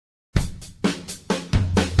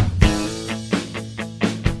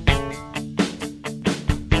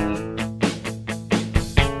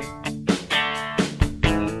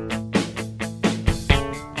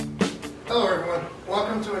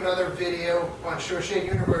on SureShade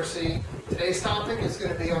University. Today's topic is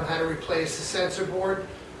going to be on how to replace the sensor board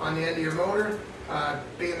on the end of your motor,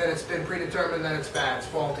 being that it's been predetermined that it's bad, it's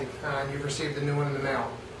faulty, and you've received a new one in the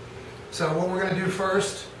mail. So what we're going to do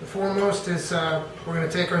first and foremost is we're going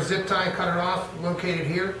to take our zip tie and cut it off, located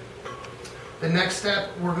here. The next step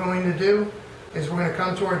we're going to do is we're going to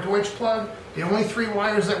come to our Deutsch plug. The only 3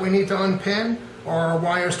 wires that we need to unpin are our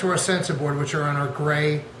wires to our sensor board, which are on our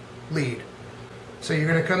gray lead. So you're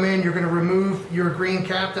going to come in, you're going to remove your green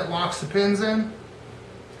cap that locks the pins in,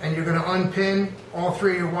 and you're going to unpin all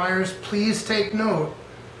 3 of your wires. Please take note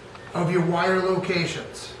of your wire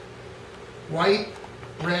locations. White,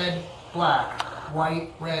 red, black.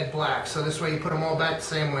 White, red, black. So this way you put them all back the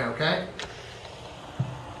same way, okay?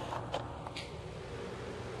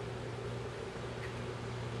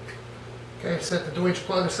 Okay, set the Deutsch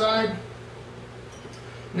plug aside.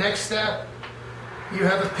 Next step, you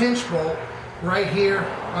have a pinch bolt right here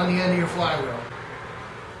on the end of your flywheel.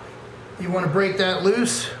 You want to break that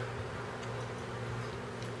loose.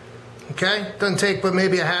 Okay, doesn't take but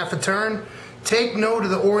maybe a half a turn. Take note of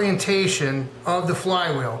the orientation of the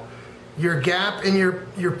flywheel. Your gap in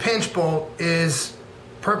your pinch bolt is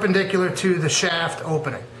perpendicular to the shaft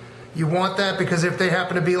opening. You want that because if they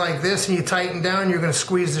happen to be like this and you tighten down, you're going to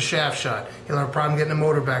squeeze the shaft shut. You'll have a problem getting the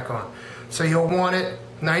motor back on. So you'll want it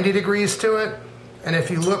 90 degrees to it. And if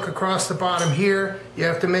you look across the bottom here, you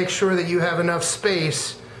have to make sure that you have enough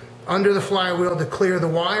space under the flywheel to clear the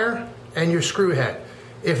wire and your screw head.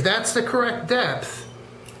 If that's the correct depth,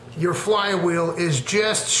 your flywheel is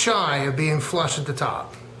just shy of being flush at the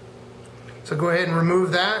top. So go ahead and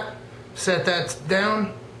remove that, set that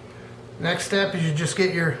down. Next step is you just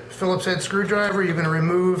get your Phillips head screwdriver. You're going to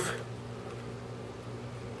remove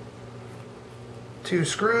 2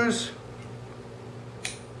 screws.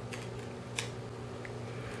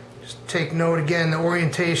 Just take note again, the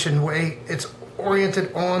orientation way it's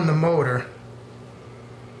oriented on the motor.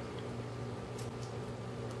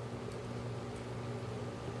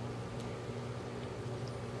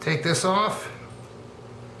 Take this off,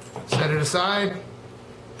 set it aside.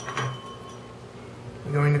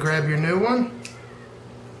 You're going to grab your new one.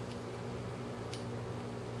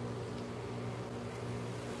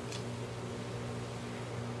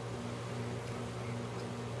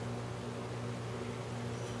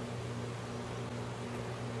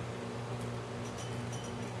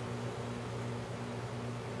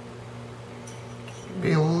 It'll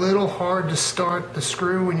be a little hard to start the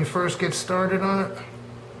screw when you first get started on it.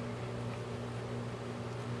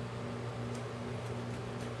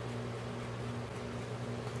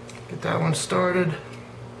 Get that one started.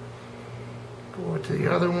 Go to the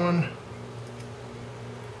other one.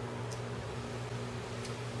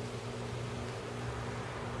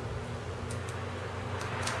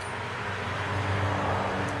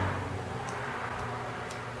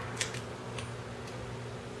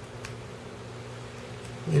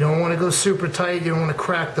 You don't want to go super tight. You don't want to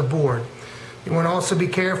crack the board. You want to also be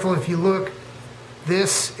careful. If you look,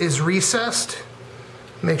 this is recessed.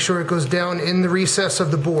 Make sure it goes down in the recess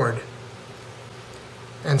of the board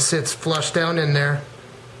and sits flush down in there,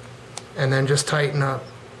 and then just tighten up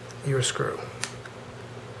your screw.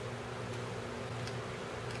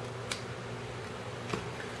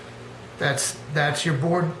 That's your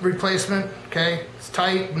board replacement, okay? It's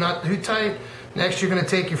tight, not too tight. Next, you're going to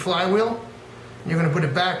take your flywheel, you're going to put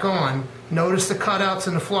it back on. Notice the cutouts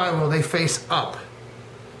in the flywheel, they face up.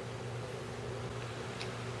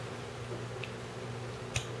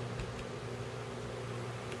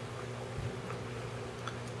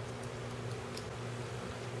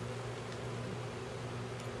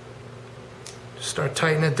 Start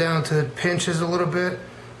tightening it down to the pinches a little bit,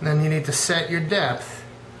 and then you need to set your depth.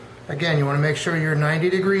 Again, you want to make sure you're 90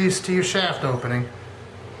 degrees to your shaft opening.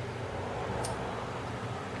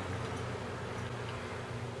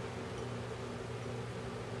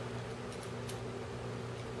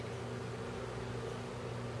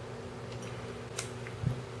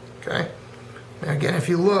 Okay. Now again, if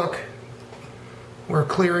you look, we're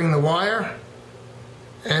clearing the wire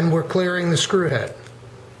and we're clearing the screw head.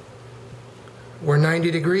 We're 90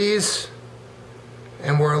 degrees,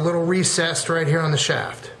 and we're a little recessed right here on the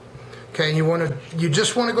shaft. Okay, and you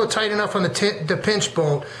just want to go tight enough on the pinch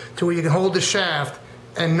bolt to where you can hold the shaft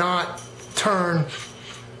and not turn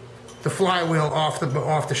the flywheel off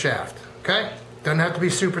the shaft. Okay, doesn't have to be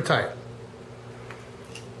super tight.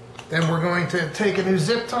 Then we're going to take a new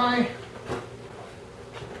zip tie.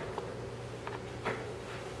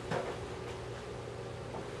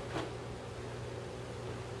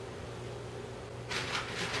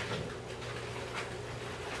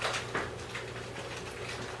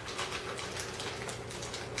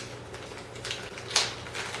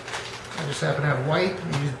 I just happen to have white.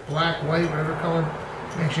 You use black, white, whatever color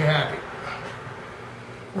makes you happy.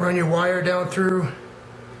 Run your wire down through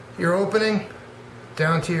your opening,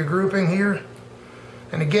 down to your grouping here.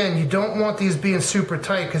 And again, you don't want these being super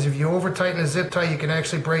tight, because if you over tighten a zip tie, you can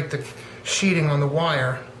actually break the sheeting on the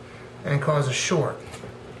wire and cause a short.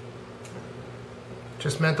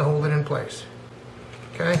 Just meant to hold it in place.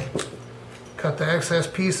 Okay? Cut the excess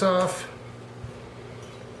piece off.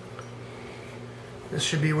 This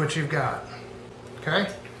should be what you've got. Okay?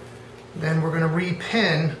 Then we're going to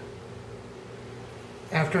repin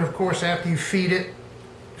after, of course, after you feed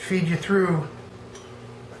you through,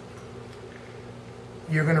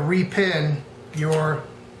 you're going to repin your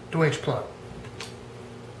Deutsch plug.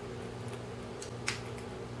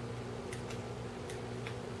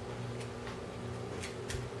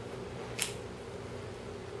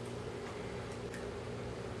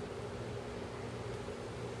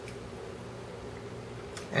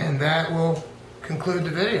 And that will conclude the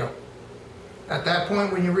video. At that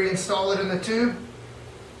point, when you reinstall it in the tube,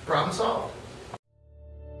 problem solved.